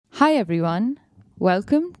Hi everyone.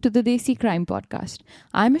 Welcome to the Desi Crime Podcast.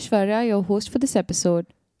 I'm Aishwarya, your host for this episode.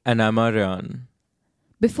 And I'm Aryan.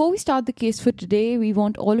 Before we start the case for today, we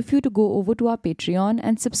want all of you to go over to our Patreon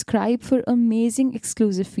and subscribe for amazing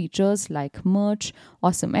exclusive features like merch,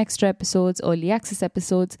 awesome extra episodes, early access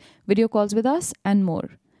episodes, video calls with us, and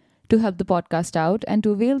more. To help the podcast out and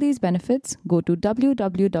to avail these benefits, go to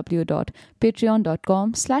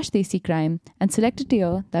www.patreon.com/desicrime and select a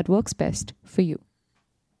tier that works best for you.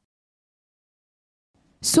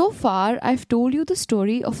 So far, I've told you the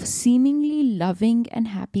story of a seemingly loving and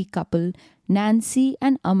happy couple, Nancy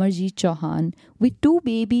and Amarjit Chohan, with two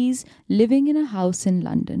babies living in a house in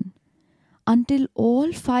London. Until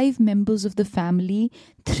all 5 members of the family,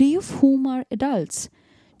 3 of whom are adults,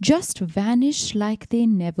 just vanished like they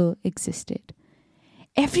never existed.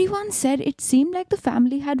 Everyone said it seemed like the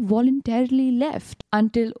family had voluntarily left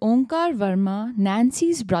until Onkar Verma,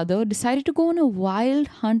 Nancy's brother, decided to go on a wild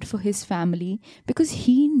hunt for his family because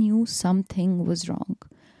he knew something was wrong.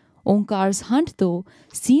 Onkar's hunt, though,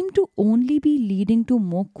 seemed to only be leading to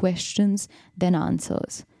more questions than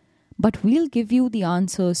answers. But we'll give you the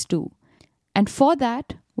answers too. And for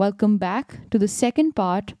that, welcome back to the second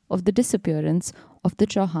part of the disappearance of the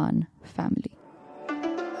Chohan family.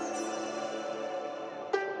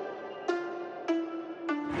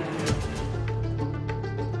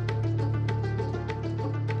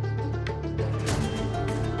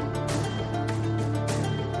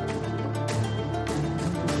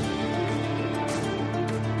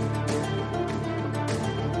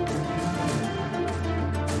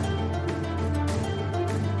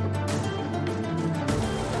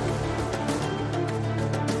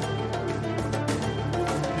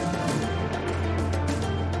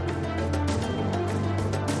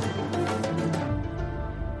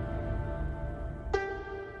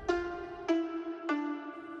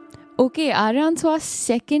 Okay, Aryan, so our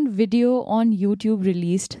second video on YouTube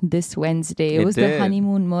released this Wednesday. It was the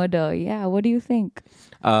honeymoon murder. Yeah, what do you think?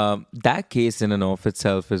 That case in and of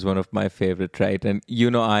itself is one of my favorite, right? And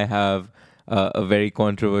I have a very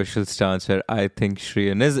controversial stance where I think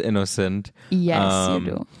Shriyan is innocent. Yes, you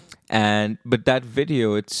do. But that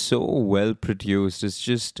video, it's so well produced. It's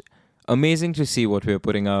just amazing to see what we're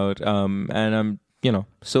putting out. And I'm,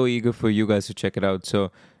 so eager for you guys to check it out.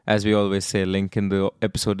 So, as we always say, link in the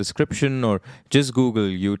episode description or just Google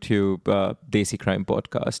YouTube Desi Crime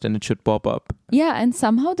Podcast and it should pop up. Yeah, and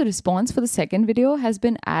somehow the response for the second video has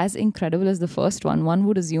been as incredible as the first one. One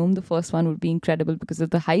would assume the first one would be incredible because of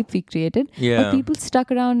the hype we created. Yeah. But people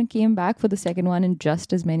stuck around and came back for the second one in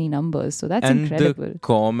just as many numbers. So that's incredible. And the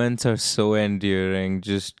comments are so endearing.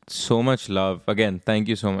 Just so much love. Again, thank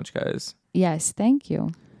you so much, guys. Yes, thank you.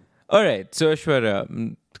 All right, so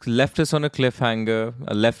Aishwarya, left us on a cliffhanger,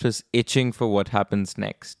 left us itching for what happens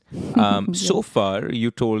next. So far, you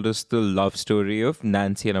told us the love story of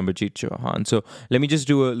Nancy and Amarjit Chohan. So let me just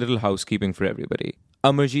do a little housekeeping for everybody.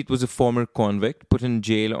 Amarjit was a former convict, put in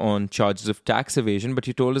jail on charges of tax evasion, but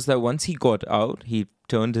he told us that once he got out, he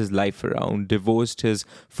turned his life around, divorced his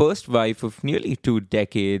first wife of nearly 2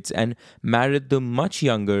 decades, and married the much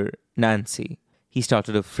younger Nancy. He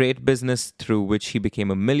started a freight business through which he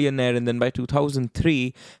became a millionaire and then by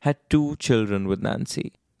 2003 had 2 children with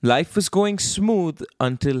Nancy. Life was going smooth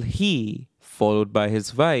until he, followed by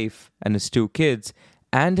his wife and his 2 kids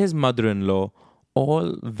and his mother-in-law,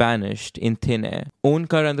 all vanished in thin air.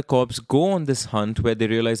 Onkar and the cops go on this hunt where they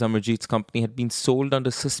realize Amarjit's company had been sold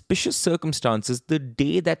under suspicious circumstances the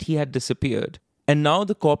day that he had disappeared. And now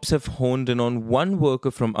the cops have honed in on one worker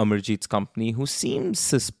from Amarjit's company who seems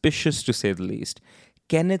suspicious to say the least.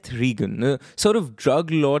 Kenneth Regan, a sort of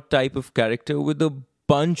drug lord type of character with a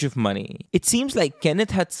bunch of money. It seems like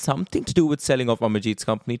Kenneth had something to do with selling off Amarjit's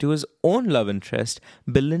company to his own love interest,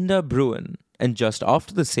 Belinda Bruin. And just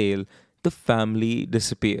after the sale, the family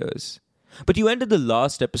disappears. But you ended the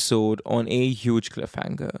last episode on a huge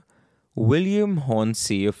cliffhanger. William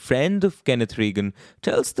Hornsey, a friend of Kenneth Regan,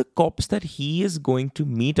 tells the cops that he is going to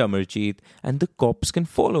meet Amarjit and the cops can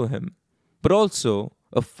follow him. But also,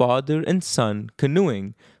 a father and son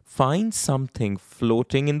canoeing find something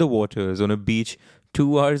floating in the waters on a beach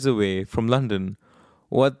 2 hours away from London.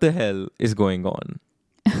 What the hell is going on?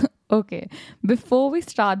 Okay, before we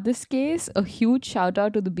start this case, a huge shout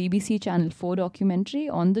out to the BBC Channel 4 documentary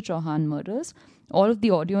on the Chohan murders. All of the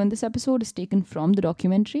audio in this episode is taken from the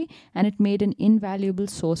documentary and it made an invaluable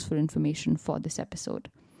source for information for this episode.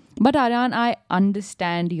 But Aryan, I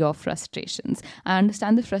understand your frustrations. I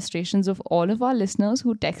understand the frustrations of all of our listeners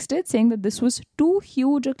who texted saying that this was too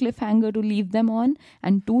huge a cliffhanger to leave them on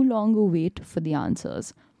and too long a wait for the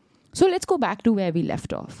answers. So let's go back to where we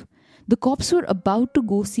left off. The cops were about to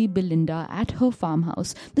go see Belinda at her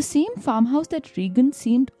farmhouse, the same farmhouse that Regan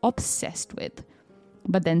seemed obsessed with.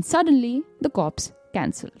 But then suddenly, the cops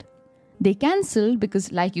cancelled. They cancelled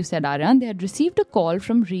because, like you said, Aryan, they had received a call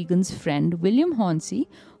from Regan's friend William Hornsey,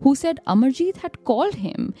 who said Amarjeet had called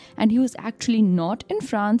him and he was actually not in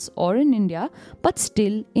France or in India, but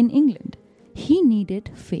still in England. He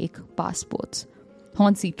needed fake passports.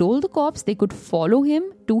 Hornsey told the cops they could follow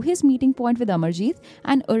him to his meeting point with Amarjeet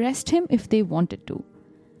and arrest him if they wanted to.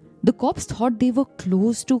 The cops thought they were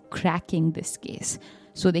close to cracking this case,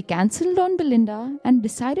 so they cancelled on Belinda and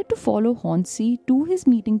decided to follow Hornsey to his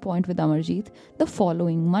meeting point with Amarjeet the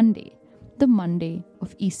following Monday, the Monday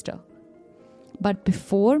of Easter. But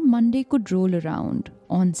before Monday could roll around,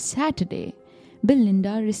 on Saturday,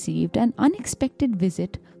 Belinda received an unexpected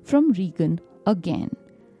visit from Regan again.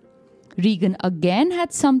 Regan again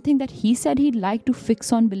had something that he said he'd like to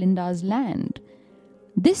fix on Belinda's land.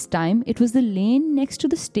 This time, it was the lane next to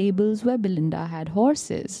the stables where Belinda had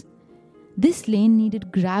horses. This lane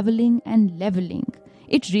needed gravelling and levelling.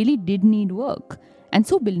 It really did need work, and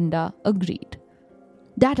so Belinda agreed.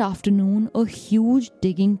 That afternoon, a huge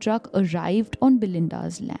digging truck arrived on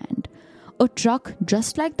Belinda's land. A truck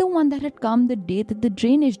just like the one that had come the day that the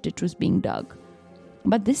drainage ditch was being dug.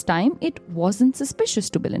 But this time, it wasn't suspicious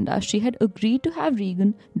to Belinda. She had agreed to have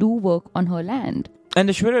Regan do work on her land. And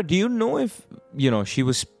Ashwarya, do you know if, she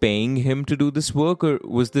was paying him to do this work, or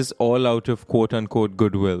was this all out of quote-unquote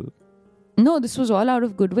goodwill? No, this was all out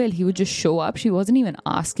of goodwill. He would just show up. She wasn't even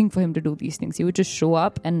asking for him to do these things. He would just show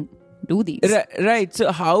up and do these. Right.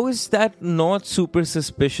 So how is that not super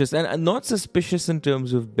suspicious? And not suspicious in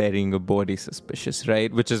terms of burying a body suspicious,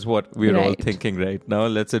 right? Which is what we're all thinking right now.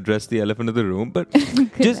 Let's address the elephant in the room. But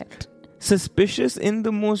just suspicious in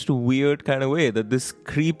the most weird kind of way, that this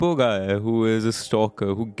creepo guy who is a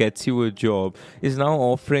stalker, who gets you a job, is now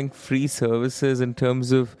offering free services in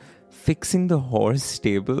terms of fixing the horse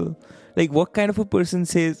stable. Like, what kind of a person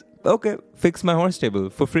says, okay, fix my horse stable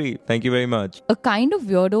for free, thank you very much? A kind of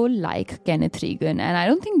weirdo like Kenneth Regan, and I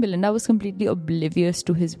don't think Belinda was completely oblivious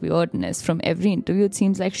to his weirdness. From every interview, it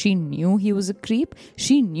seems like she knew he was a creep.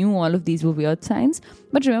 She knew all of these were weird signs.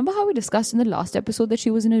 But remember how we discussed in the last episode that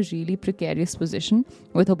she was in a really precarious position,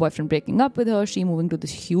 with her boyfriend breaking up with her, she moving to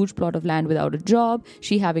this huge plot of land without a job,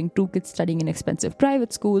 she having 2 kids studying in expensive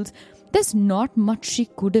private schools. There's not much she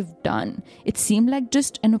could have done. It seemed like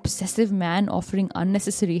just an obsessive man offering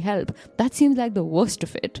unnecessary help. That seems like the worst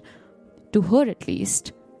of it. To her, at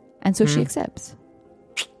least. And so she accepts.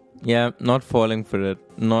 Yeah, not falling for it.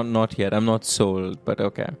 Not yet. I'm not sold, but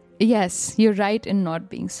okay. Yes, you're right in not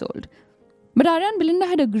being sold. But Arya and Belinda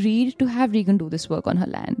had agreed to have Regan do this work on her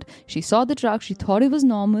land. She saw the truck, she thought it was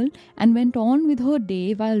normal, and went on with her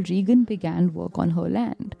day while Regan began work on her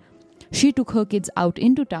land. She took her kids out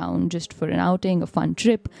into town just for an outing, a fun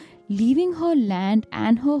trip, leaving her land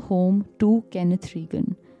and her home to Kenneth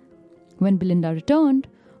Regan. When Belinda returned,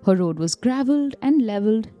 her road was gravelled and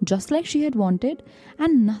levelled just like she had wanted,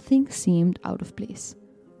 and nothing seemed out of place.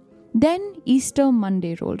 Then Easter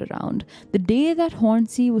Monday rolled around, the day that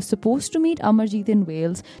Hornsey was supposed to meet Amarjeet in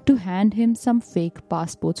Wales to hand him some fake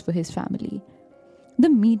passports for his family. The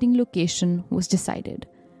meeting location was decided.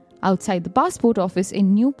 Outside the passport office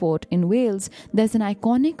in Newport in Wales, there's an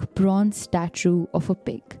iconic bronze statue of a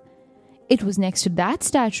pig. It was next to that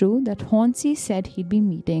statue that Hornsey said he'd be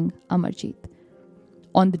meeting Amarjeet.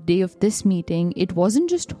 On the day of this meeting, it wasn't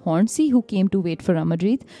just Hornsey who came to wait for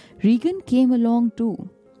Amarjeet. Regan came along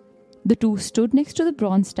too. The two stood next to the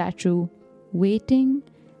bronze statue, waiting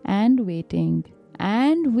and waiting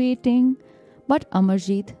and waiting, but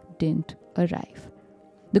Amarjeet didn't arrive.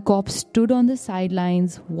 The cops stood on the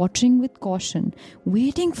sidelines, watching with caution,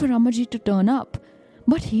 waiting for Amarjeet to turn up,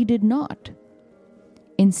 but he did not.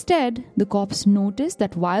 Instead, the cops noticed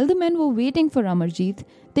that while the men were waiting for Amarjeet,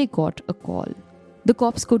 they got a call. The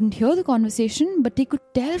cops couldn't hear the conversation, but they could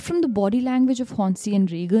tell from the body language of Hornsey and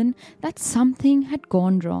Regan that something had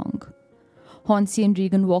gone wrong. Hornsey and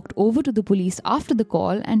Regan walked over to the police after the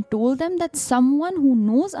call and told them that someone who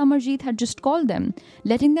knows Amarjeet had just called them,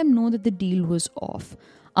 letting them know that the deal was off.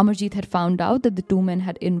 Amarjeet had found out that the 2 men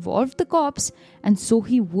had involved the cops, and so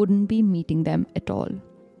he wouldn't be meeting them at all.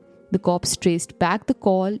 The cops traced back the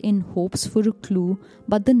call in hopes for a clue,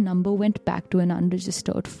 but the number went back to an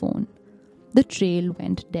unregistered phone. The trail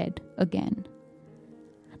went dead again.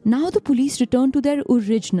 Now the police returned to their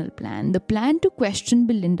original plan, the plan to question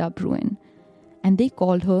Belinda Bruin, and they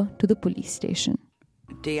called her to the police station.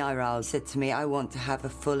 D.I. Rowell said to me, I want to have a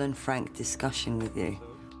full and frank discussion with you.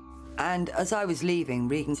 And as I was leaving,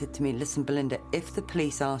 Regan said to me, listen, Belinda, if the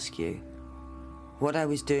police ask you what I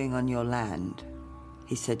was doing on your land,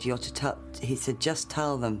 He said, just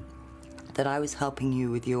tell them that I was helping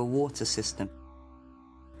you with your water system.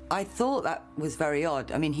 I thought that was very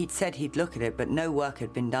odd. I mean, he'd said he'd look at it, but no work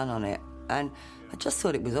had been done on it. And I just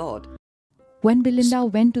thought it was odd. When Belinda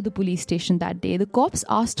went to the police station that day, the cops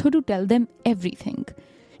asked her to tell them everything.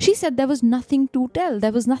 She said there was nothing to tell.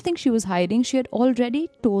 There was nothing she was hiding. She had already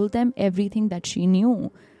told them everything that she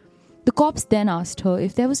knew. The cops then asked her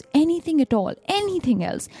if there was anything at all, anything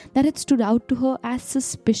else that had stood out to her as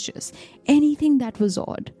suspicious, anything that was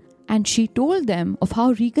odd. And she told them of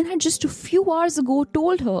how Regan had just a few hours ago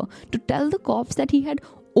told her to tell the cops that he had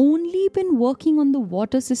only been working on the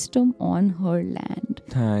water system on her land.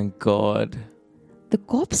 Thank God. The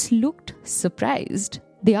cops looked surprised.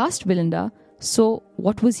 They asked Belinda, so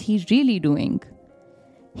what was he really doing?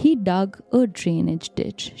 He dug a drainage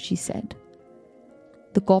ditch, she said.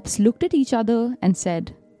 The cops looked at each other and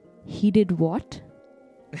said, he did what?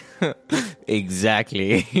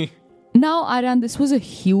 Exactly. Now, Aryan, this was a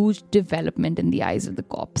huge development in the eyes of the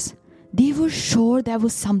cops. They were sure there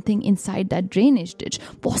was something inside that drainage ditch,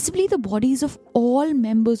 possibly the bodies of all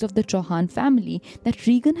members of the Chohan family that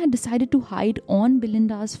Regan had decided to hide on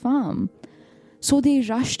Belinda's farm. So they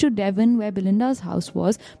rushed to Devon, where Belinda's house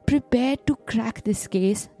was, prepared to crack this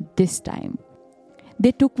case this time.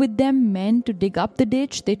 They took with them men to dig up the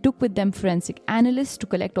ditch. They took with them forensic analysts to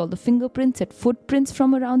collect all the fingerprints and footprints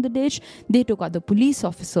from around the ditch. They took other police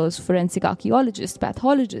officers, forensic archaeologists,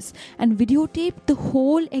 pathologists, and videotaped the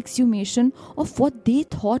whole exhumation of what they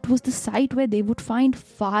thought was the site where they would find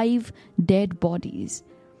 5 dead bodies.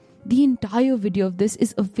 The entire video of this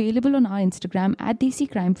is available on our Instagram at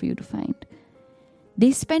Desi Crime for you to find.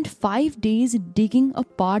 They spent 5 days digging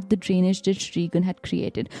apart the drainage ditch Regan had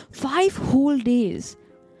created. 5 whole days.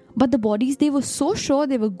 But the bodies they were so sure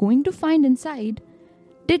they were going to find inside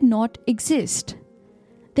did not exist.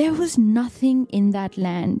 There was nothing in that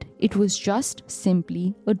land. It was just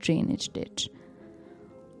simply a drainage ditch.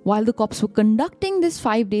 While the cops were conducting this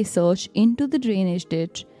 5-day search into the drainage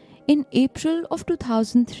ditch, in April of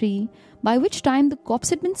 2003, by which time the cops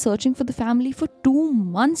had been searching for the family for 2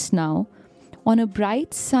 months now, on a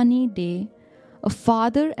bright sunny day, a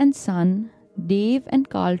father and son, Dave and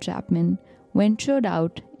Carl Chapman, ventured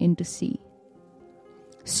out into sea.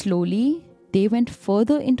 Slowly, they went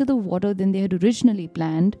further into the water than they had originally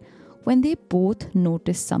planned when they both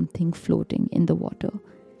noticed something floating in the water.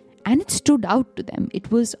 And it stood out to them.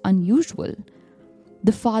 It was unusual.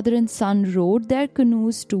 The father and son rowed their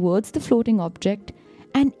canoes towards the floating object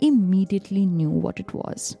and immediately knew what it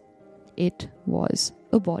was. It was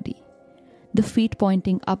a body. The feet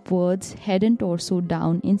pointing upwards, head and torso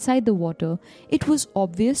down inside the water, it was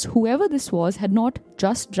obvious whoever this was had not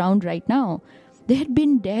just drowned right now. They had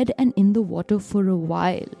been dead and in the water for a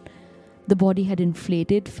while. The body had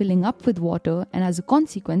inflated, filling up with water, and as a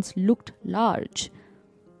consequence looked large.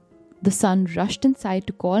 The son rushed inside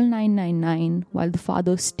to call 999 while the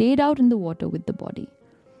father stayed out in the water with the body.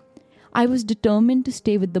 I was determined to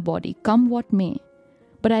stay with the body, come what may.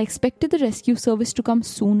 But I expected the rescue service to come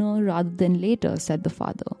sooner rather than later, said the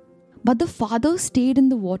father. But the father stayed in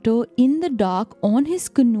the water in the dark on his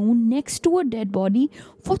canoe next to a dead body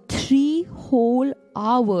for 3 whole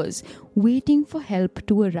hours, waiting for help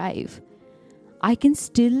to arrive. I can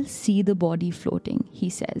still see the body floating,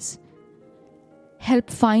 he says.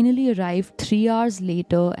 Help finally arrived 3 hours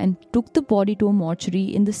later and took the body to a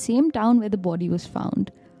mortuary in the same town where the body was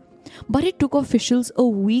found. But it took officials a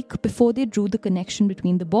week before they drew the connection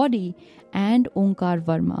between the body and Onkar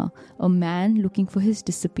Verma, a man looking for his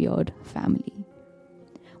disappeared family.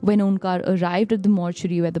 When Onkar arrived at the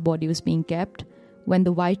mortuary where the body was being kept, when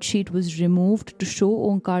the white sheet was removed to show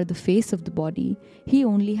Onkar the face of the body, he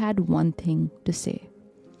only had one thing to say.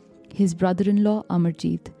 His brother-in-law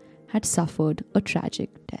Amarjeet had suffered a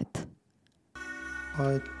tragic death.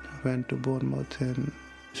 I went to Bournemouth and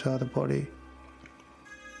saw the body.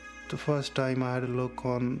 The first time I had a look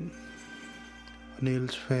on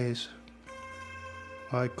Neil's face,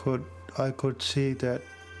 I could see that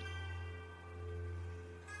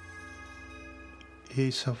he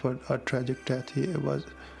suffered a tragic death. He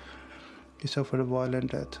suffered a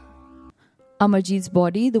violent death. Amarjeet's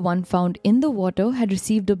body, the one found in the water, had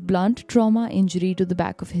received a blunt trauma injury to the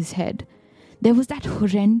back of his head. There was that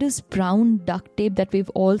horrendous brown duct tape that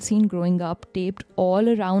we've all seen growing up, taped all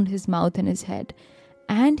around his mouth and his head.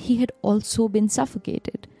 And he had also been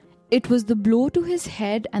suffocated. It was the blow to his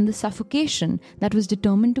head and the suffocation that was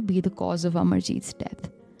determined to be the cause of Amarjeet's death.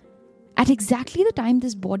 At exactly the time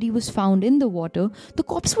this body was found in the water, the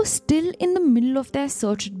cops were still in the middle of their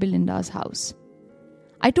search at Belinda's house.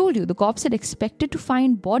 I told you the cops had expected to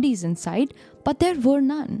find bodies inside, but there were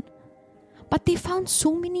none. But they found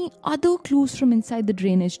so many other clues from inside the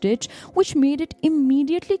drainage ditch, which made it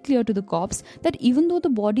immediately clear to the cops that even though the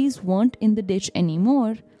bodies weren't in the ditch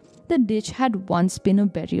anymore, the ditch had once been a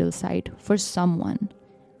burial site for someone.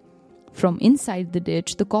 From inside the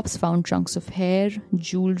ditch, the cops found chunks of hair,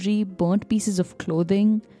 jewelry, burnt pieces of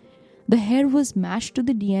clothing. The hair was matched to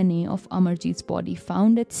the DNA of Amarjeet's body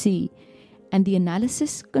found at sea, and the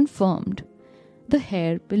analysis confirmed the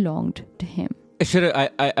hair belonged to him. Sure,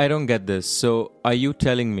 I don't get this. So, are you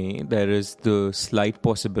telling me there is the slight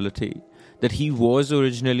possibility that he was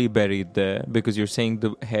originally buried there, because you're saying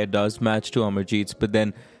the hair does match to Amarjeet's, but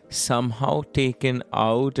then somehow taken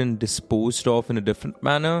out and disposed of in a different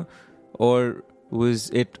manner? Or was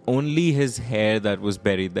it only his hair that was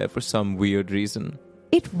buried there for some weird reason?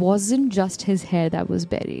 It wasn't just his hair that was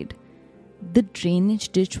buried. The drainage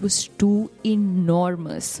ditch was too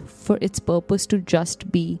enormous for its purpose to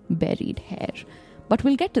just be buried hair. But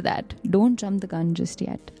we'll get to that. Don't jump the gun just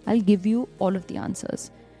yet. I'll give you all of the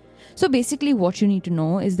answers. So basically what you need to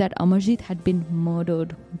know is that Amarjeet had been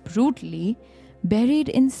murdered brutally, buried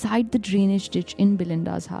inside the drainage ditch in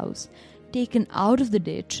Belinda's house, taken out of the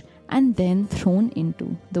ditch, and then thrown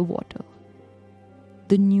into the water.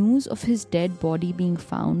 The news of his dead body being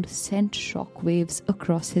found sent shockwaves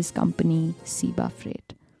across his company, Seba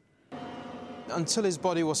Freight. Until his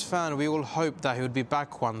body was found, we all hoped that he would be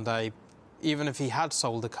back one day. Even if he had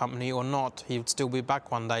sold the company or not, he would still be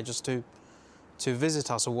back one day just to visit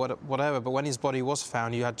us or whatever. But when his body was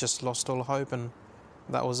found, you had just lost all hope, and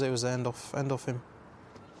that was it. It was the end of him.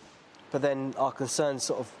 But then our concerns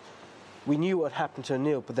sort of... We knew what had happened to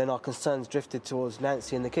Anil, but then our concerns drifted towards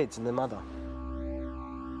Nancy and the kids and the mother.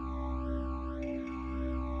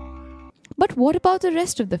 But what about the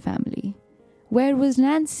rest of the family? Where was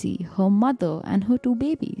Nancy, her mother, and her two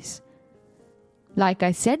babies? Like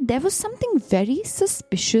I said, there was something very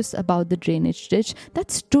suspicious about the drainage ditch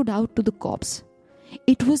that stood out to the cops.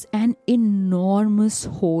 It was an enormous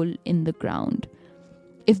hole in the ground.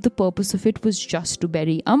 If the purpose of it was just to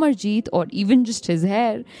bury Amarjeet or even just his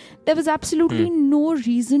hair, there was absolutely no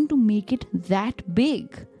reason to make it that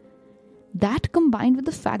big. That, combined with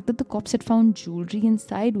the fact that the cops had found jewelry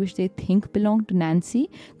inside which they think belonged to Nancy,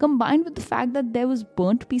 combined with the fact that there was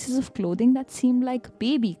burnt pieces of clothing that seemed like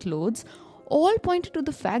baby clothes, all pointed to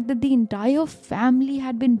the fact that the entire family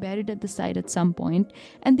had been buried at the site at some point,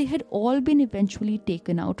 and they had all been eventually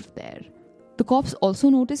taken out of there. The cops also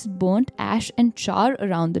noticed burnt ash and char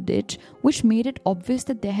around the ditch, which made it obvious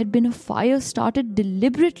that there had been a fire started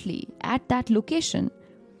deliberately at that location.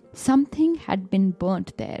 Something had been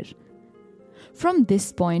burnt there. From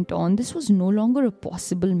this point on, this was no longer a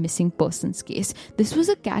possible missing persons case. This was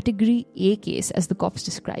a Category A case, as the cops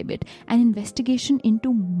describe it, an investigation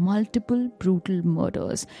into multiple brutal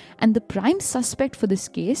murders. And the prime suspect for this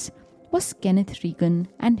case was Kenneth Regan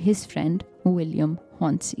and his friend William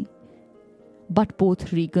Hornsey. But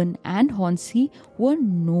both Regan and Hornsey were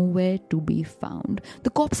nowhere to be found. The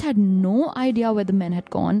cops had no idea where the men had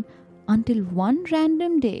gone until one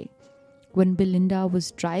random day. When Belinda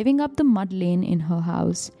was driving up the mud lane in her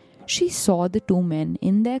house, she saw the two men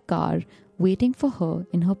in their car waiting for her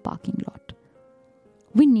in her parking lot.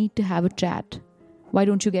 "We need to have a chat. Why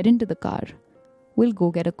don't you get into the car? We'll go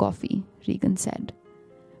get a coffee," Regan said.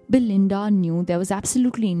 Belinda knew there was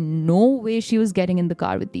absolutely no way she was getting in the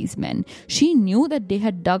car with these men. She knew that they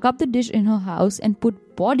had dug up the ditch in her house and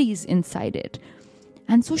put bodies inside it.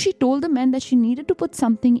 And so she told the men that she needed to put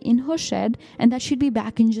something in her shed and that she'd be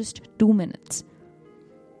back in just 2 minutes.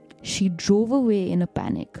 She drove away in a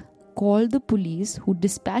panic, called the police, who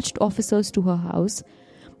dispatched officers to her house.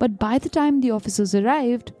 But by the time the officers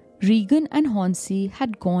arrived, Regan and Hornsey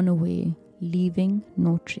had gone away, leaving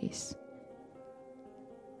no trace.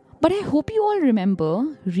 But I hope you all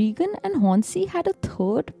remember, Regan and Hornsey had a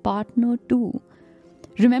third partner too.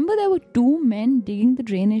 Remember, there were 2 men digging the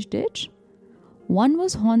drainage ditch? One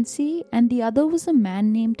was Hornsey and the other was a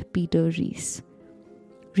man named Peter Rees.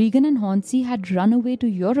 Regan and Hornsey had run away to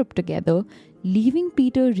Europe together, leaving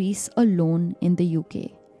Peter Rees alone in the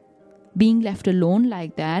UK. Being left alone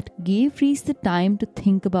like that gave Rees the time to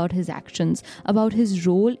think about his actions, about his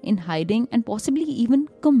role in hiding and possibly even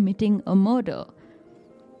committing a murder.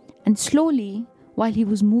 And slowly, while he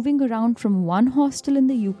was moving around from one hostel in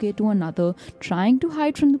the UK to another, trying to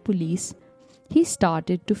hide from the police, he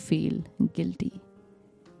started to feel guilty.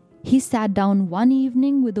 He sat down one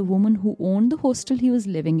evening with a woman who owned the hostel he was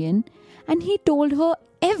living in, and he told her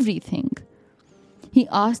everything. He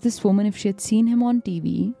asked this woman if she had seen him on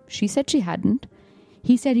TV. She said she hadn't.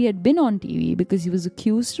 He said he had been on TV because he was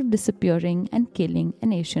accused of disappearing and killing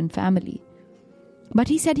an Asian family. But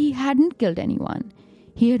he said he hadn't killed anyone.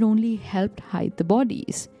 He had only helped hide the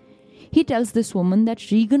bodies. He tells this woman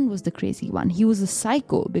that Regan was the crazy one. He was a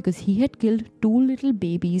psycho because he had killed 2 little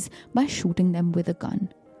babies by shooting them with a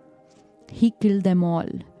gun. He killed them all,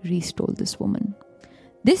 Reese told this woman.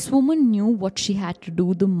 This woman knew what she had to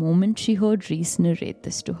do the moment she heard Reese narrate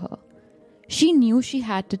this to her. She knew she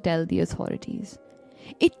had to tell the authorities.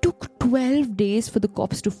 It took 12 days for the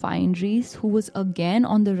cops to find Reese, who was again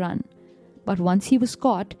on the run. But once he was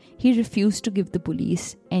caught, he refused to give the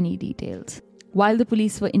police any details. While the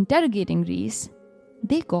police were interrogating Reese,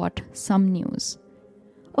 they got some news.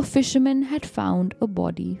 A fisherman had found a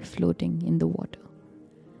body floating in the water.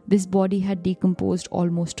 This body had decomposed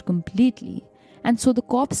almost completely, and so the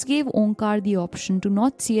cops gave Onkar the option to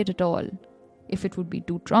not see it at all, if it would be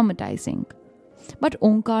too traumatizing. But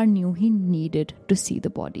Onkar knew he needed to see the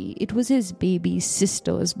body. It was his baby's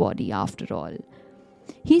sister's body after all.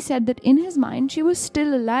 He said that in his mind she was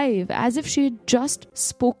still alive, as if she had just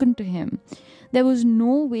spoken to him. There was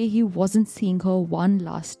no way he wasn't seeing her one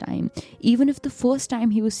last time, even if the first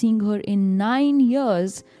time he was seeing her in 9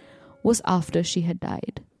 years was after she had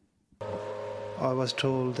died. I was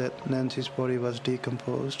told that Nancy's body was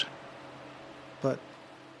decomposed, but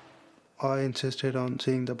I insisted on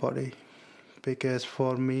seeing the body because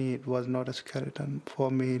for me it was not a skeleton. For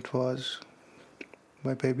me it was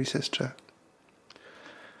my baby sister.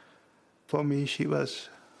 For me she was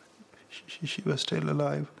still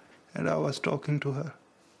alive and I was talking to her.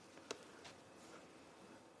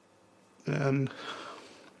 And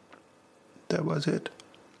that was it.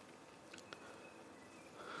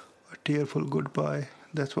 A tearful goodbye,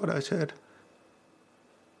 that's what I said.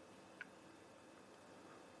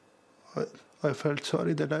 I felt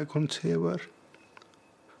sorry that I couldn't save her.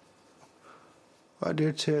 I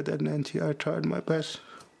did say that, Nancy, I tried my best,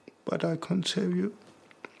 but I couldn't save you.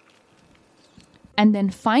 And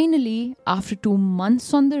then finally, after 2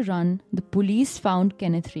 months on the run, the police found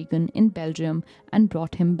Kenneth Regan in Belgium and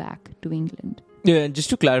brought him back to England. Yeah, and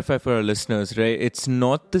just to clarify for our listeners, right, it's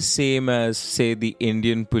not the same as, say, the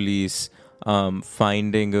Indian police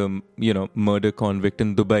finding a murder convict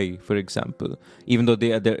in Dubai, for example. Even though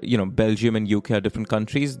they are, Belgium and UK are different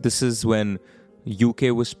countries, this is when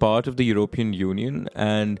UK was part of the European Union,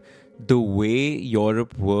 and the way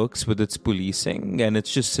Europe works with its policing and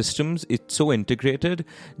its just systems, it's so integrated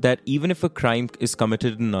that even if a crime is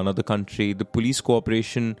committed in another country, the police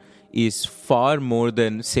cooperation is far more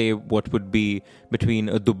than, say, what would be between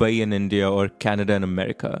Dubai and India or Canada and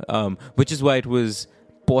America, which is why it was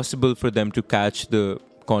possible for them to catch the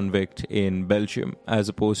convict in Belgium as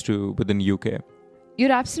opposed to within UK.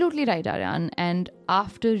 You're absolutely right, Aryan. And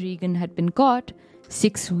after Regan had been caught,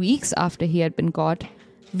 6 weeks after he had been caught,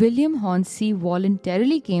 William Hornsey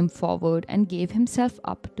voluntarily came forward and gave himself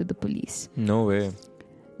up to the police. No way.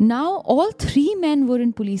 Now, all 3 men were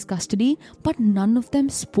in police custody, but none of them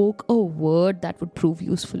spoke a word that would prove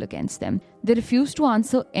useful against them. They refused to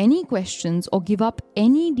answer any questions or give up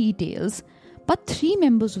any details, but 3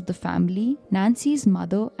 members of the family, Nancy's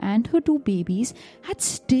mother and her 2 babies, had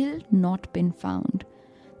still not been found.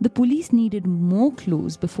 The police needed more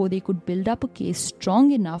clues before they could build up a case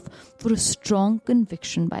strong enough for a strong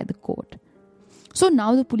conviction by the court. So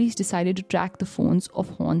now the police decided to track the phones of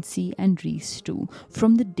Hornsey and Reese too,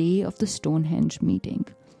 from the day of the Stonehenge meeting.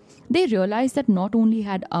 They realized that not only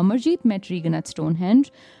had Amarjeet met Regan at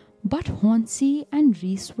Stonehenge, but Hornsey and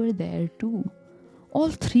Reese were there too. All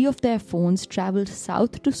 3 of their phones travelled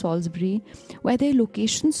south to Salisbury, where their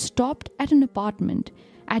location stopped at an apartment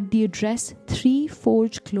at the address 3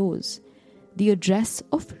 Forge Close, the address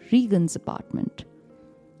of Regan's apartment.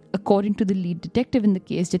 According to the lead detective in the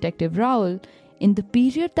case, Detective Raoul, in the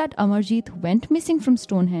period that Amarjeet went missing from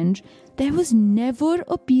Stonehenge, there was never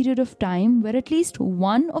a period of time where at least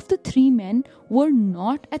one of the 3 men were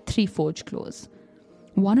not at 3 Forge Close.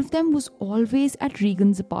 One of them was always at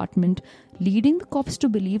Regan's apartment, leading the cops to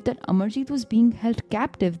believe that Amarjeet was being held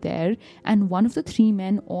captive there, and one of the 3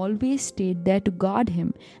 men always stayed there to guard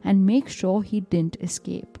him and make sure he didn't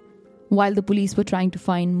escape. While the police were trying to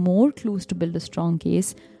find more clues to build a strong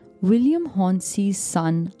case, William Hornsey's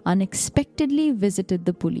son unexpectedly visited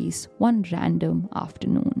the police one random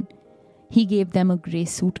afternoon. He gave them a grey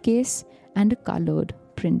suitcase and a coloured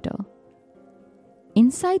printer.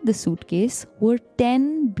 Inside the suitcase were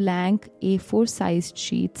 10 blank A4-sized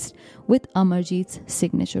sheets with Amarjeet's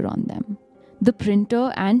signature on them. The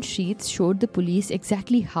printer and sheets showed the police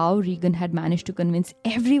exactly how Regan had managed to convince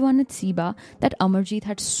everyone at Seba that Amarjeet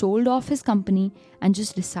had sold off his company and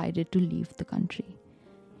just decided to leave the country.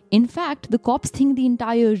 In fact, the cops think the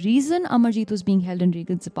entire reason Amarjit was being held in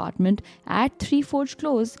Regan's apartment at 3 Forge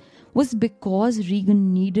Close was because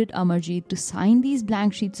Regan needed Amarjit to sign these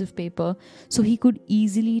blank sheets of paper so he could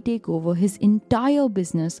easily take over his entire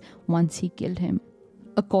business once he killed him.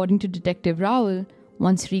 According to Detective Raoul,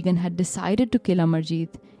 once Regan had decided to kill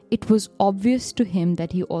Amarjit, it was obvious to him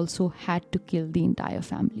that he also had to kill the entire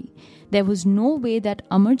family. There was no way that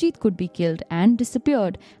Amarjit could be killed and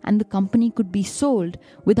disappeared and the company could be sold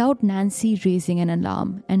without Nancy raising an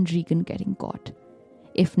alarm and Regan getting caught.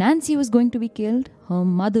 If Nancy was going to be killed, her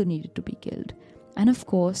mother needed to be killed. And of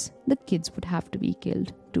course, the kids would have to be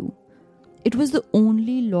killed too. It was the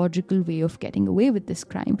only logical way of getting away with this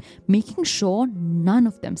crime, making sure none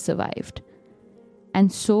of them survived.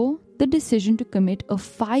 And so, the decision to commit a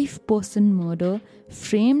 5-person murder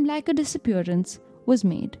framed like a disappearance was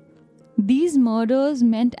made. These murders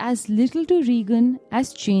meant as little to Regan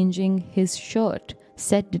as changing his shirt,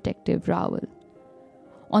 said Detective Raoul.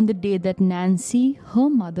 On the day that Nancy, her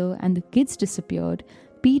mother, and the kids disappeared,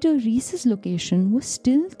 Peter Reese's location was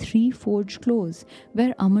still 3 Forge Close,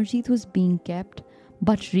 where Amarjit was being kept,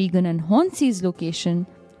 but Regan and Hornsey's location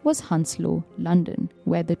was Hounslow, London,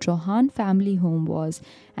 where the Chohan family home was,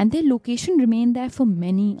 and their location remained there for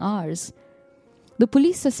many hours. The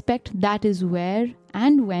police suspect that is where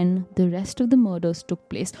and when the rest of the murders took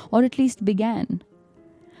place, or at least began.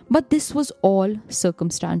 But this was all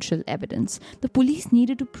circumstantial evidence. The police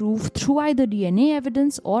needed to prove through either DNA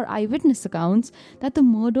evidence or eyewitness accounts that the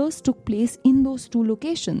murders took place in those two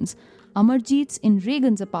locations, Amarjit's in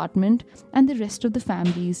Regan's apartment and the rest of the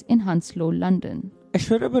families in Hounslow, London.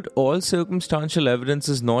 Aishwarya, but all circumstantial evidence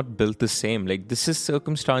is not built the same. Like, this is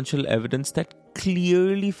circumstantial evidence that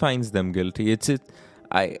clearly finds them guilty.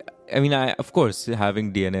 Of course,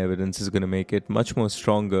 having DNA evidence is going to make it much more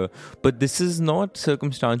stronger, but this is not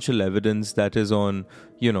circumstantial evidence that is on,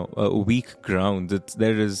 a weak ground.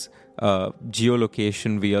 There is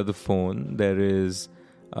geolocation via the phone. There is,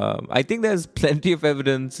 I think there's plenty of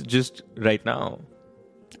evidence just right now.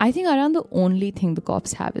 I think around the only thing the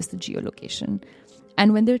cops have is the geolocation.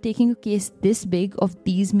 And when they're taking a case this big of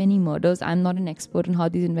these many murders, I'm not an expert on how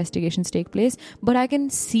these investigations take place, but I can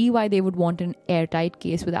see why they would want an airtight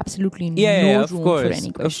case with absolutely no room for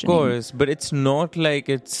any questioning. Of course, but it's not like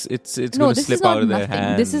it's going to slip out of their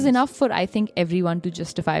hands. This is enough for, I think, everyone to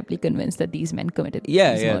justifiably convince that these men committed these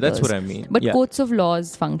murders. That's what I mean. But courts of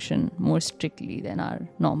laws function more strictly than our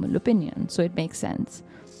normal opinion, so it makes sense.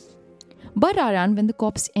 But Aryan, when the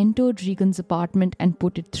cops entered Regan's apartment and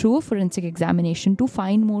put it through a forensic examination to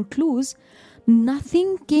find more clues,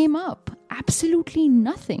 nothing came up. Absolutely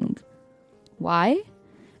nothing. Why?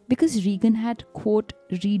 Because Regan had, quote,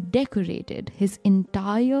 redecorated his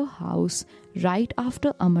entire house right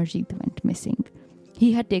after Amarjit went missing.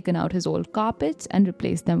 He had taken out his old carpets and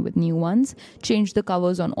replaced them with new ones, changed the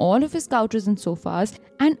covers on all of his couches and sofas,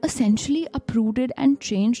 and essentially uprooted and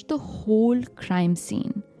changed the whole crime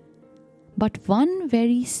scene. But one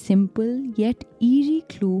very simple yet eerie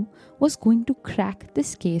clue was going to crack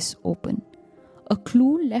this case open. A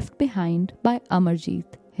clue left behind by Amarjit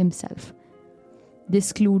himself.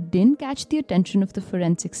 This clue didn't catch the attention of the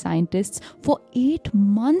forensic scientists for 8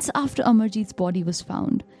 months after Amarjit's body was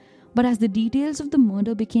found. But as the details of the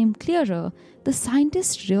murder became clearer, the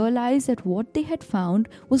scientists realized that what they had found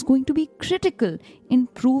was going to be critical in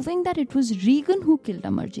proving that it was Regan who killed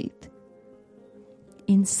Amarjit.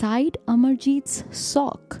 Inside Amarjit's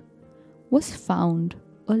sock was found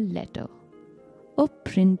a letter. A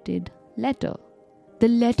printed letter. The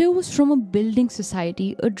letter was from a building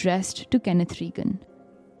society addressed to Kenneth Regan.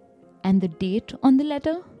 And the date on the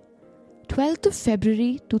letter? 12th of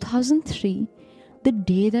February 2003, the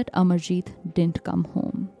day that Amarjit didn't come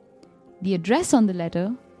home. The address on the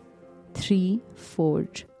letter? 3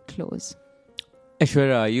 Forge Close.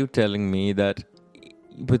 Aishwarya, are you telling me that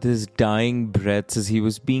with his dying breaths, as he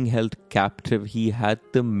was being held captive, he had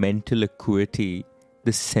the mental acuity,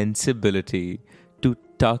 the sensibility to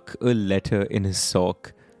tuck a letter in his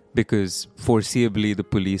sock, because foreseeably the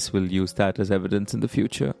police will use that as evidence in the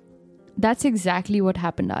future? That's exactly what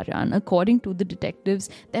happened, Aryan. According to the detectives,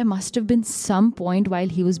 there must have been some point while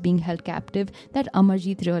he was being held captive that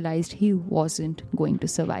Amarjit realized he wasn't going to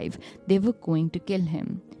survive. They were going to kill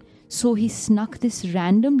him. So he snuck this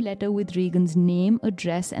random letter with Regan's name,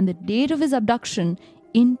 address, and the date of his abduction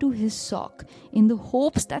into his sock in the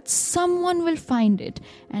hopes that someone will find it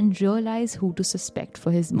and realize who to suspect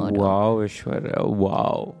for his murder. Wow, Aishwarya,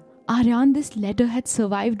 wow. Aryan, this letter had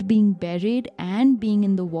survived being buried and being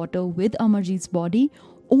in the water with Amarjit's body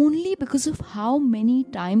only because of how many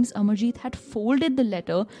times Amarjit had folded the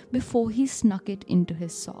letter before he snuck it into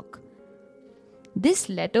his sock. This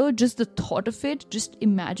letter, just the thought of it, just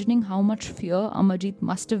imagining how much fear Amarjit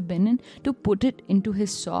must have been in to put it into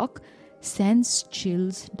his sock, sends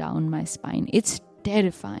chills down my spine. It's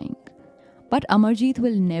terrifying. But Amarjit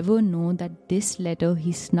will never know that this letter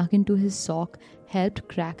he snuck into his sock helped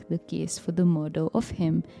crack the case for the murder of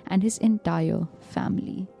him and his entire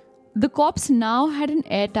family. The cops now had an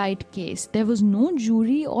airtight case. There was no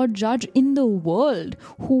jury or judge in the world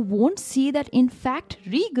who won't see that in fact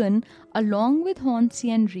Regan, along with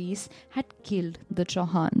Hornsey and Reese, had killed the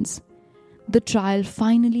Chohans. The trial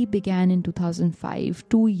finally began in 2005,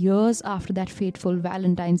 2 years after that fateful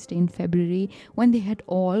Valentine's Day in February when they had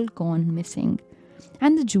all gone missing.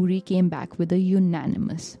 And the jury came back with a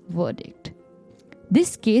unanimous verdict.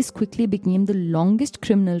 This case quickly became the longest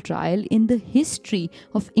criminal trial in the history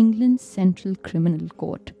of England's Central Criminal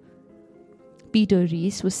Court. Peter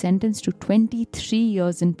Reese was sentenced to 23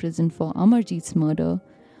 years in prison for Amarjit's murder,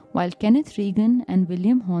 while Kenneth Regan and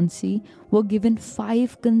William Hornsey were given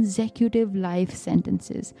 5 consecutive life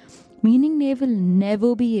sentences, meaning they will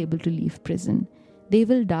never be able to leave prison. They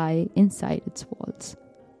will die inside its walls.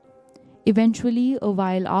 Eventually, a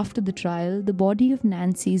while after the trial, the body of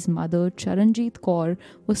Nancy's mother, Charanjit Kaur,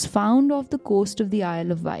 was found off the coast of the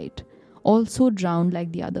Isle of Wight, also drowned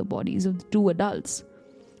like the other bodies of the 2 adults.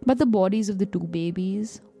 But the bodies of the 2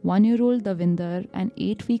 babies, 1-year-old Davinder and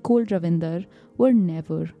 8-week-old Ravinder, were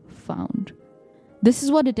never found. This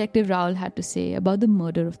is what Detective Raul had to say about the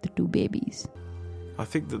murder of the 2 babies. I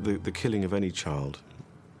think that the killing of any child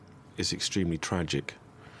is extremely tragic.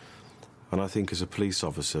 And I think as a police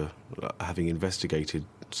officer, having investigated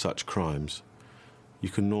such crimes, you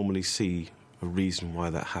can normally see a reason why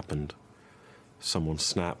that happened. Someone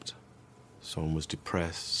snapped, someone was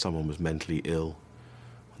depressed, someone was mentally ill,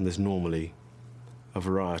 and there's normally a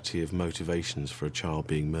variety of motivations for a child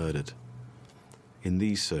being murdered. In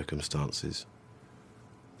these circumstances,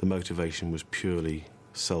 the motivation was purely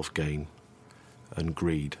self-gain and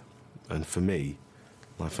greed. And for me,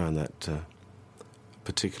 I found that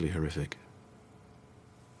particularly horrific.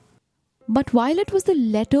 But while it was the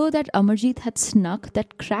letter that Amarjit had snuck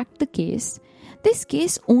that cracked the case, this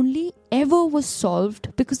case only ever was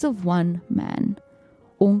solved because of one man,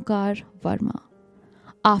 Onkar Verma.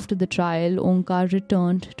 After the trial, Onkar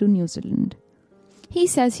returned to New Zealand. He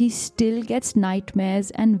says he still gets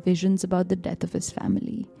nightmares and visions about the death of his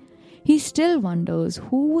family. He still wonders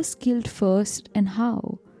who was killed first and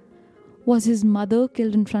how. Was his mother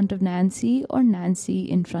killed in front of Nancy or Nancy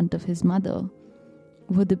in front of his mother?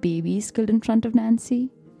 Were the babies killed in front of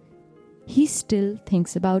Nancy? He still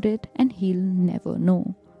thinks about it and he'll never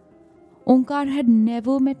know. Onkar had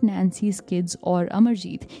never met Nancy's kids or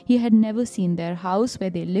Amarjit. He had never seen their house where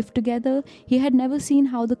they lived together. He had never seen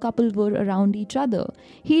how the couple were around each other.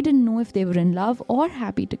 He didn't know if they were in love or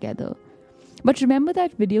happy together. But remember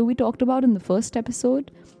that video we talked about in the first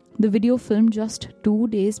episode? The video filmed just 2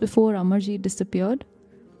 days before Amarjit disappeared?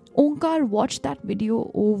 Onkar watched that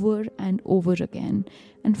video over and over again,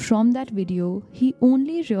 and from that video, he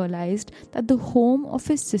only realized that the home of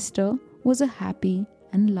his sister was a happy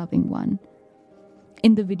and loving one.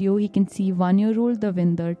 In the video, he can see 1-year-old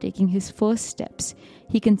Davinder taking his first steps.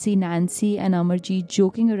 He can see Nancy and Amarjit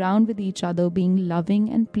joking around with each other, being loving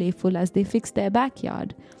and playful as they fix their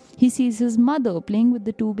backyard. He sees his mother playing with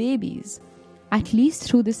the 2 babies. At least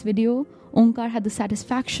through this video, Onkar had the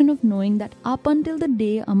satisfaction of knowing that up until the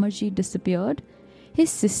day Amarjit disappeared, his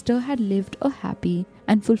sister had lived a happy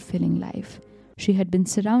and fulfilling life. She had been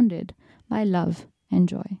surrounded by love and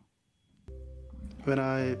joy. When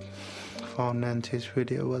I found Nancy's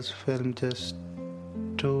video was filmed just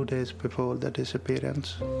 2 days before the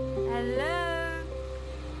disappearance. Hello?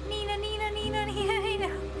 Nina.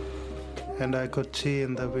 And I could see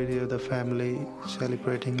in the video the family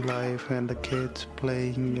celebrating life and the kids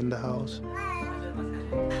playing in the house.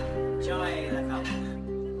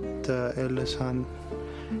 The eldest son,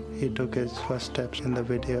 he took his first steps in the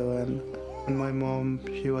video, and my mom,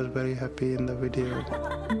 she was very happy in the video.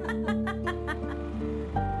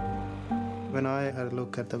 When I had a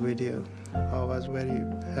look at the video, I was very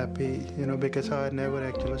happy, because I never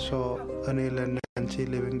actually saw Anil and Nancy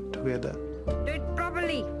living together. Do it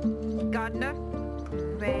properly, Gardner.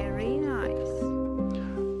 Very nice.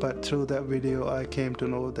 But through that video, I came to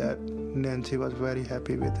know that Nancy was very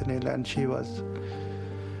happy with Anil, and she was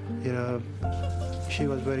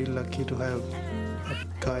very lucky to have a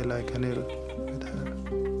guy like Anil with her.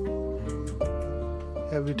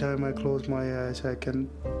 Every time I close my eyes, I can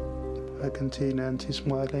see Nancy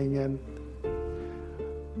smiling, and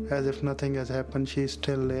as if nothing has happened, she's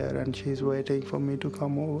still there and she's waiting for me to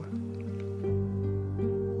come over.